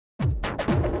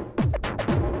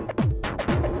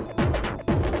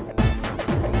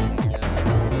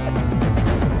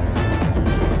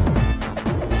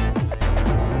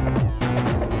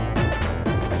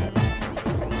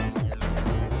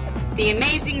The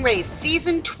Amazing Race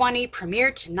Season 20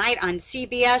 premiered tonight on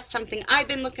CBS, something I've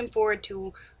been looking forward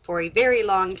to for a very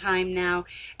long time now,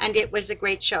 and it was a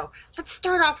great show. Let's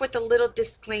start off with a little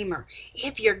disclaimer.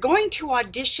 If you're going to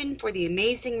audition for The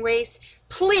Amazing Race,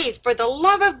 please, for the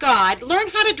love of God, learn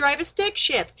how to drive a stick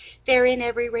shift. They're in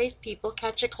every race, people.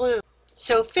 Catch a clue.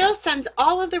 So Phil sends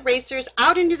all of the racers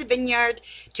out into the vineyard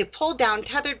to pull down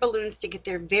tethered balloons to get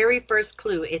their very first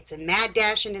clue. It's a mad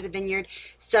dash into the vineyard.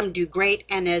 Some do great,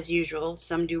 and as usual,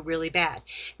 some do really bad.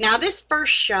 Now, this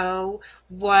first show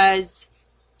was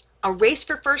a race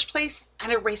for first place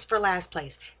and a race for last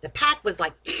place. The pack was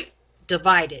like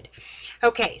divided.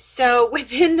 Okay, so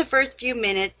within the first few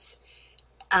minutes,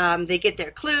 they get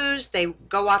their clues. They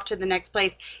go off to the next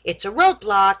place. It's a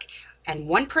roadblock. And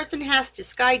one person has to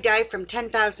skydive from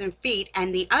 10,000 feet,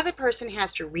 and the other person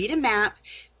has to read a map,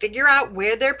 figure out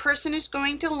where their person is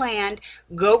going to land,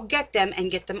 go get them, and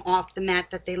get them off the mat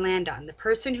that they land on. The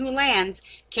person who lands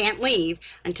can't leave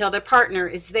until their partner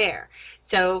is there.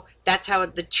 So that's how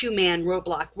the two-man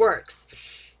roadblock works.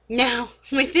 Now,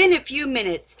 within a few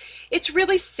minutes, it's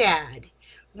really sad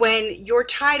when your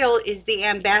title is the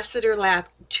ambassador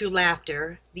to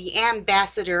laughter, the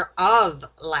ambassador of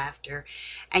laughter,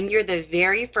 and you're the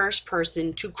very first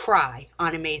person to cry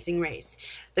on Amazing Race.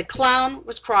 The clown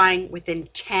was crying within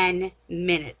 10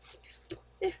 minutes.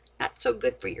 Not so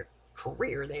good for your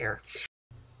career there.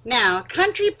 Now,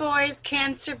 Country Boys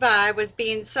Can Survive was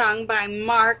being sung by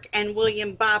Mark and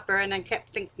William Bopper, and I kept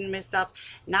thinking to myself,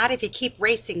 not if you keep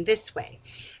racing this way.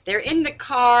 They're in the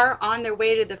car on their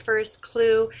way to the first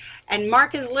clue, and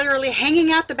Mark is literally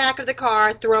hanging out the back of the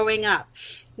car throwing up.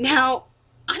 Now,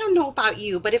 I don't know about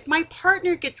you, but if my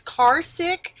partner gets car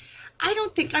sick, I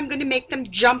don't think I'm going to make them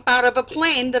jump out of a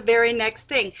plane the very next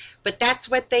thing. But that's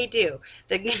what they do.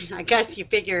 I guess you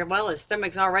figure, well, his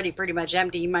stomach's already pretty much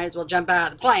empty. You might as well jump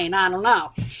out of the plane. I don't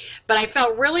know. But I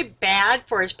felt really bad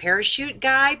for his parachute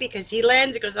guy because he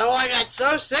lands and goes, oh, I got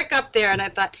so sick up there. And I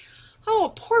thought,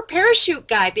 oh, poor parachute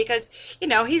guy, because, you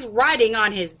know, he's riding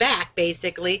on his back,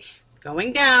 basically.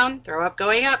 Going down, throw up,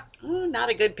 going up.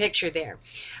 Not a good picture there.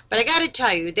 But I got to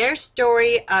tell you, their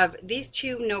story of these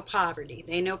two know poverty.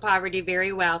 They know poverty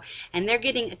very well, and they're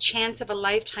getting a chance of a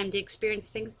lifetime to experience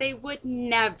things they would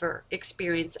never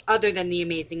experience other than the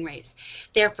Amazing Race.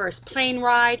 Their first plane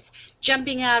rides,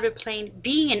 jumping out of a plane,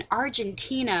 being in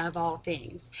Argentina of all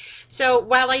things. So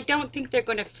while I don't think they're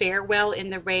going to fare well in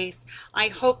the race, I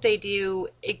hope they do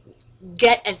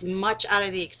get as much out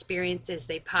of the experience as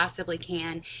they possibly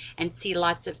can and see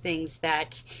lots of things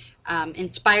that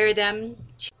inspire them.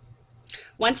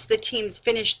 Once the teams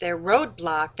finished their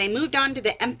roadblock, they moved on to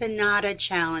the Empanada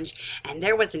Challenge, and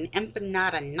there was an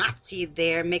empanada Nazi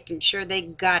there making sure they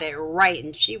got it right,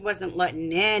 and she wasn't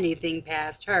letting anything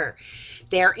past her.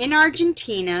 They're in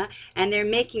Argentina, and they're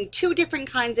making two different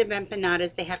kinds of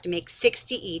empanadas. They have to make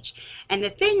 60 each, and the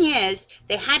thing is,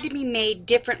 they had to be made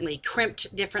differently,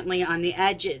 crimped differently on the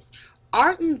edges.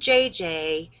 Art and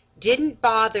JJ didn't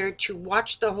bother to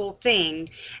watch the whole thing,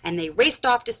 and they raced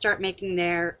off to start making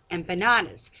their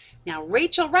empanadas. Now,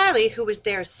 Rachel Riley, who was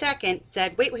there second,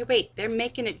 said, wait, they're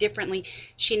making it differently.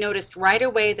 She noticed right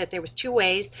away that there was two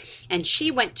ways, and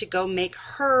she went to go make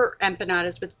her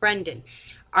empanadas with Brendan.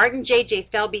 Art and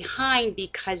JJ fell behind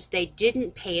because they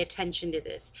didn't pay attention to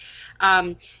this.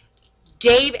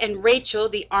 Dave and Rachel,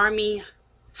 the Army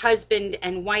husband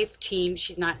and wife team,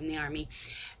 she's not in the Army,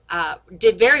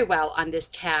 did very well on this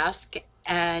task,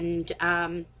 and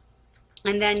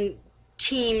then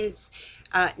teams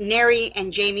Neri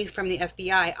and Jamie from the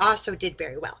FBI also did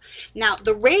very well. Now,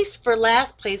 the race for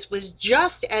last place was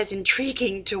just as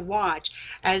intriguing to watch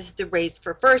as the race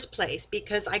for first place,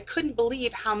 because I couldn't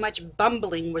believe how much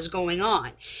bumbling was going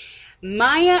on.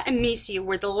 Maya and Misia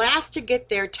were the last to get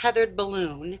their tethered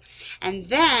balloon, and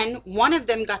then one of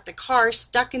them got the car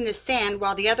stuck in the sand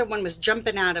while the other one was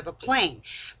jumping out of a plane.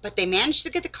 But they managed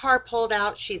to get the car pulled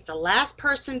out. She's the last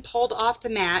person pulled off the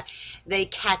mat. They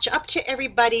catch up to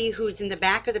everybody who's in the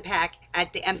back of the pack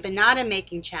at the empanada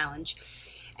making challenge.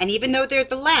 And even though they're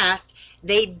the last,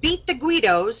 they beat the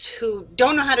Guidos, who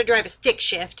don't know how to drive a stick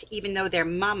shift, even though their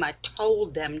mama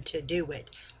told them to do it.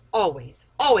 Always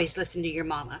listen to your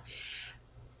mama.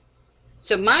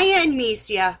 So Maya and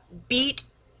Misia beat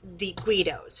the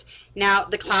Guidos. Now,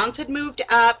 the clowns had moved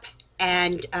up,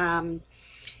 and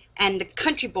the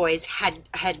Country Boys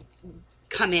had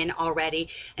come in already.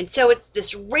 And so it's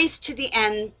this race to the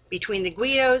end between the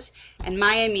Guidos and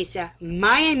Maya and Misia.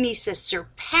 Maya and Misia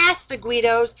surpass the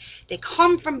Guidos. They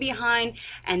come from behind,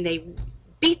 and they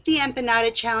beat the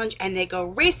Empanada Challenge, and they go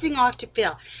racing off to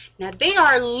Phil. Now, they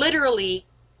are literally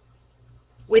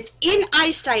within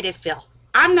eyesight of Phil.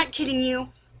 I'm not kidding you.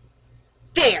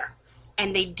 there.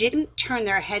 And they didn't turn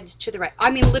their heads to the right. I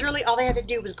mean, literally all they had to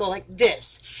do was go like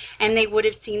this, and they would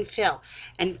have seen Phil.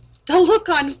 And the look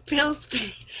on Phil's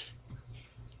face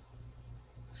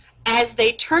as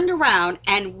they turned around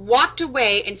and walked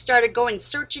away and started going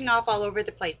searching off all over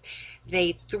the place.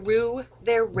 They threw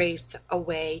their race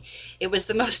away. It was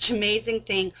the most amazing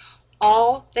thing.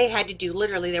 All they had to do,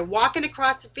 literally, they're walking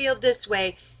across the field this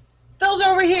way. Phil's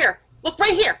over here. Look,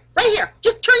 right here, right here.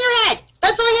 Just turn your head.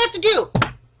 That's all you have to do.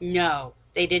 No,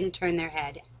 they didn't turn their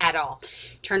head at all.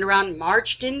 Turned around,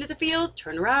 marched into the field,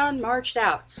 turned around, marched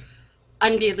out.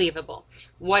 Unbelievable.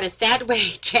 What a sad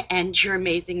way to end your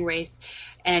amazing race,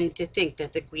 and to think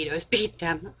that the Guidos beat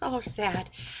them. Oh, sad.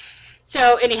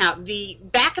 So anyhow, the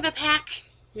back of the pack,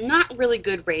 not really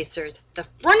good racers. The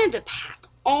front of the pack,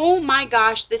 oh my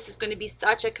gosh, this is going to be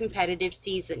such a competitive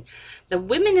season. The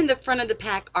women in the front of the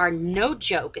pack are no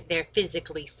joke. They're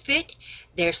physically fit,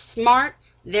 they're smart,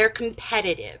 they're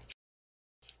competitive.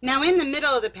 Now in the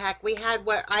middle of the pack, we had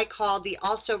what I call the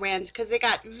also-rans, because they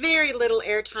got very little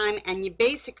airtime and you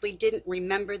basically didn't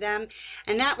remember them.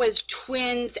 And that was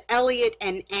twins, Elliot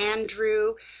and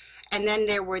Andrew. And then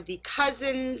there were the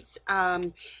cousins,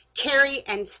 Carrie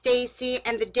and Stacy,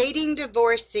 and the dating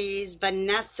divorcees,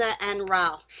 Vanessa and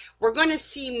Ralph. We're going to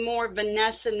see more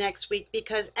Vanessa next week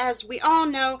because, as we all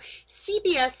know,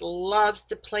 CBS loves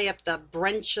to play up the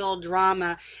Brenchel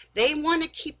drama. They want to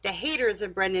keep the haters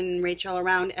of Brendan and Rachel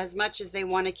around as much as they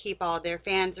want to keep all their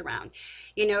fans around.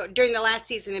 You know, during the last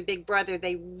season of Big Brother,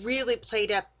 they really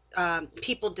played up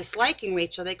people disliking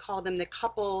Rachel. They call them the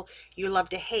couple you love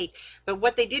to hate. But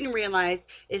what they didn't realize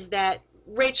is that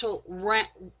Rachel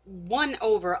won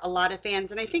over a lot of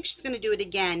fans, and I think she's going to do it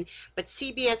again. But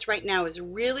CBS right now is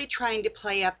really trying to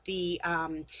play up the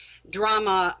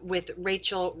drama with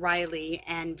Rachel Riley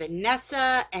and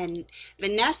Vanessa. And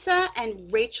Vanessa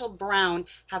and Rachel Brown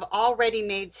have already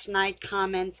made snide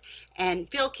comments, and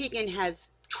Phil Keegan has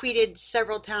tweeted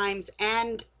several times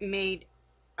and made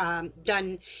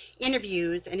done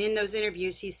interviews, and in those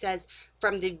interviews he says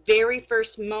from the very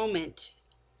first moment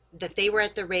that they were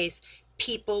at the race,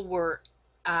 people were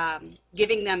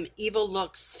giving them evil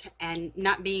looks and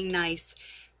not being nice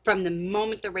from the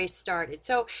moment the race started.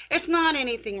 So it's not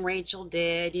anything Rachel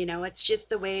did, you know, it's just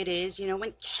the way it is, you know,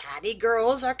 when catty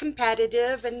girls are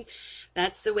competitive, and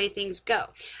that's the way things go.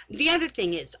 The other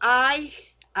thing is, I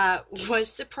was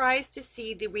surprised to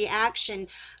see the reaction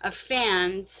of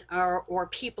fans or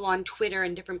people on Twitter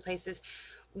and different places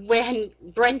when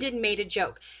Brendan made a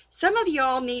joke. Some of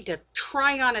y'all need to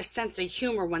try on a sense of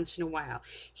humor once in a while.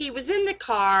 He was in the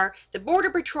car, the Border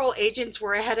Patrol agents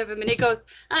were ahead of him, and he goes,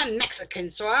 I'm Mexican,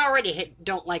 so I already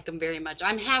don't like him very much.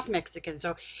 I'm half Mexican.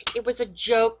 So it was a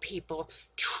joke, people.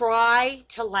 Try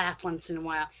to laugh once in a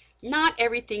while. Not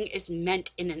everything is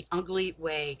meant in an ugly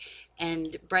way,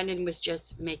 and Brendan was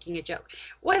just making a joke.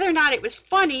 Whether or not it was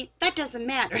funny, that doesn't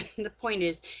matter. The point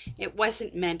is, it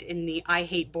wasn't meant in the I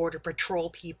hate Border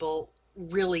Patrol people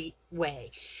really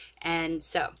way. And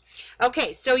so,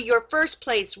 okay, so your first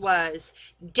place was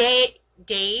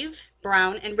Dave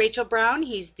Brown and Rachel Brown.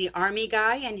 He's the Army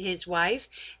guy, and his wife.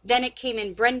 Then it came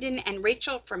in Brendan and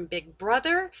Rachel from Big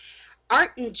Brother.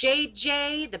 Art and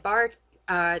JJ,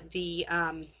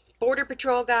 the Border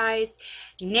Patrol guys,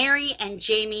 Neri and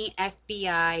Jamie,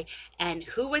 FBI, and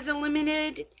who was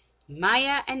eliminated?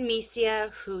 Maya and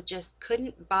Misia, who just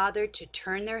couldn't bother to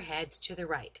turn their heads to the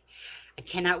right. I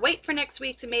cannot wait for next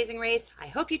week's Amazing Race. I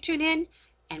hope you tune in,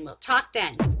 and we'll talk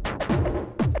then.